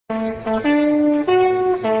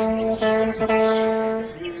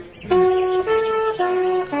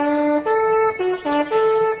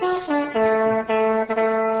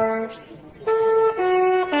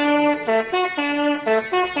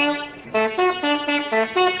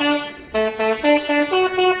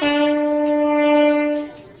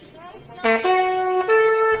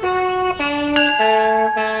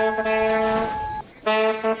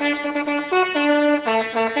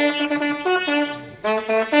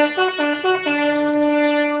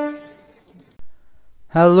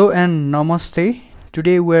Hello and namaste.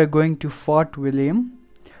 Today we are going to Fort William,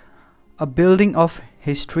 a building of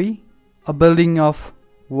history, a building of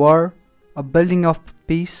war, a building of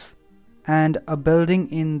peace, and a building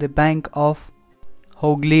in the bank of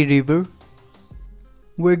Hooghly River.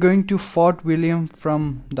 We're going to Fort William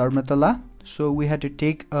from Dharmatala, so we had to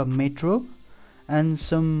take a metro and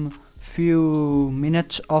some few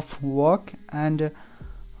minutes of walk, and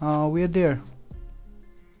we're there.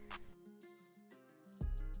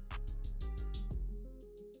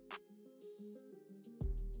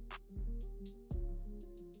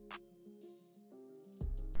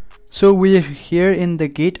 So we're here in the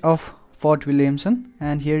gate of Fort Williamson,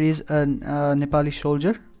 and here is a Nepali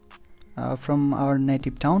soldier from our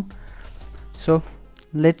native town. So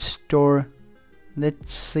let's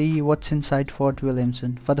see what's inside Fort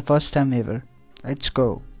Williamson for the first time ever. Let's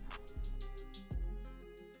go.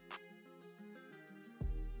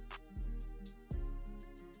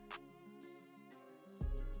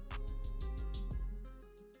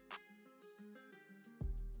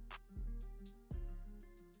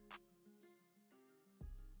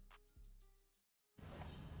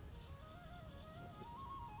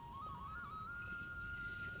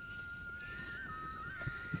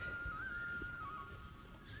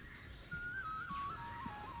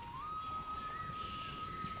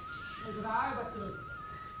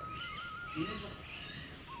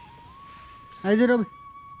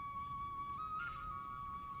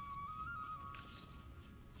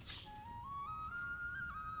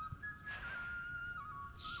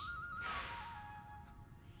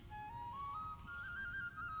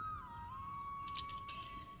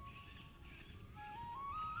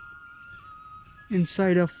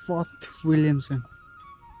 Inside of Fort Williamson.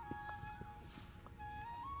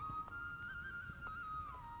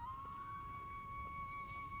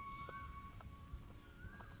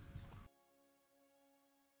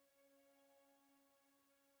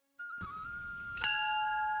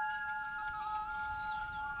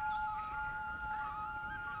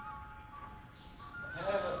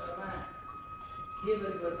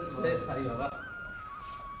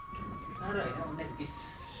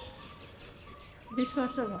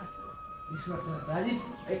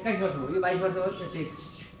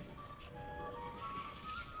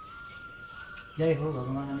 जय हो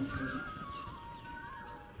भगवान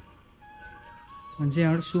मान्छे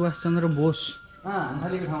यहाँबाट सुभाष चन्द्र बोस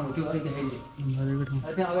हाम्फालेको ठाउँ हो त्यो अहिले देखाइदिए हाम्फालेको ठाउँ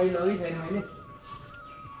त्यहाँ अगाडि लगै छैन मैले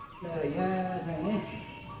यहाँ चाहिँ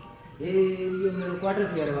ए यो मेरो क्वार्टर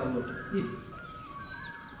थियो अरे बाबु कि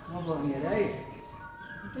म बस्ने अरे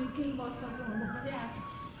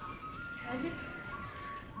है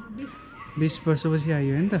 20 वर्षपछि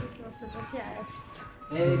आयो हैन त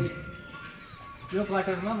ए यो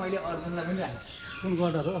क्वार्टरमा मैले अर्जुनलाई पनि राखेँ कुन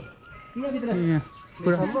क्वार्टर हो यहाँ भित्र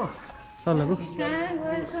पुरा तलको कहाँ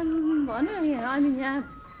गएछन् भन्यो अनि यहाँ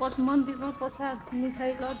मन्दिरमा प्रसाद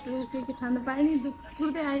मिठाई लड्डु के खानु पाए नि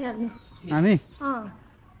कुर्दै आइहाल्ने हामी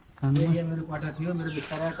यहाँ मेरो क्वार्टर थियो मेरो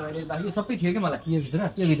बिस्तारा टोयलेट बाथरुम सबै थियो कि मलाई यो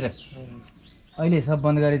भित्र अहिले सब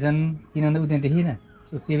बन्द गरेछन् किनभने उ त्यहाँ देखिन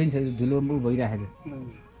त्यो पनि छ धुलो भइराखेको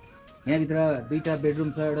यहाँभित्र दुईटा बेडरुम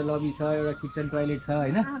छ एउटा लबी छ एउटा किचन टोयलेट छ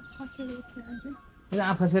हैन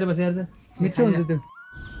फसेर बसेर मिठो हुन्छ त्यो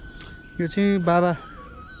यो चाहिँ बाबा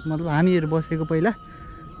मतलब हामीहरू बसेको पहिला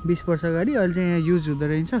 20 वर्ष अगाडि अहिले चाहिँ यहाँ युज हुँदो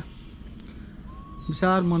रहेछ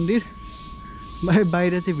विशाल मन्दिर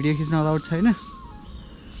बाहिर चाहिँ भिडियो खिच्न अलाउड छैन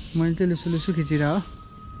मैले चाहिँ लुसु लुसु खिचिरह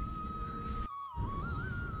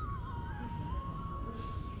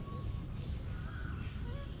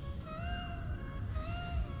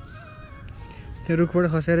त्यो रुखबाट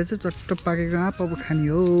खसेर चाहिँ चट्ट पाकेको आँप अब खाने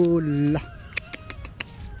हो ल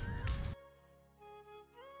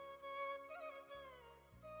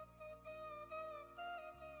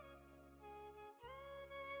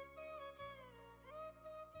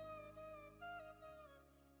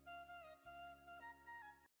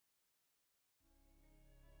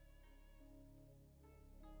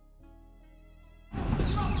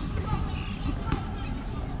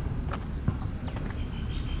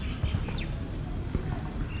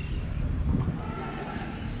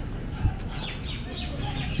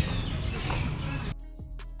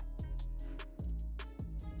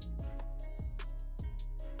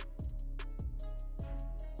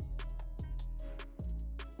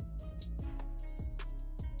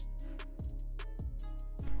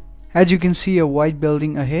As you can see, a white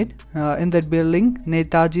building ahead. In that building,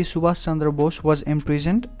 Netaji Subhash Chandra Bose was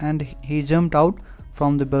imprisoned and he jumped out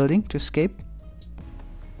from the building to escape.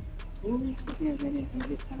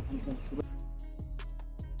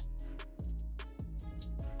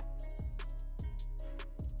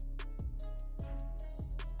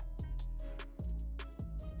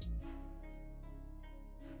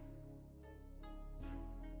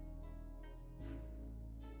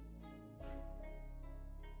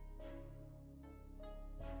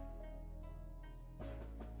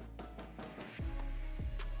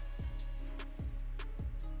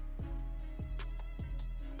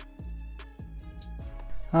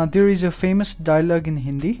 There is a famous dialogue in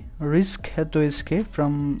Hindi, "Risk hai to iske,"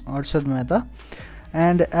 from Arshad Mehta,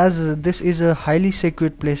 and as this is a highly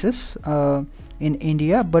sacred places in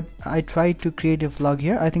India, but I tried to create a vlog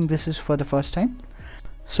here. I think this is for the first time.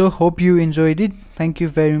 So hope you enjoyed it. Thank you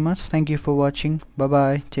very much. Thank you for watching. Bye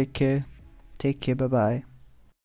bye. Take care. Bye bye.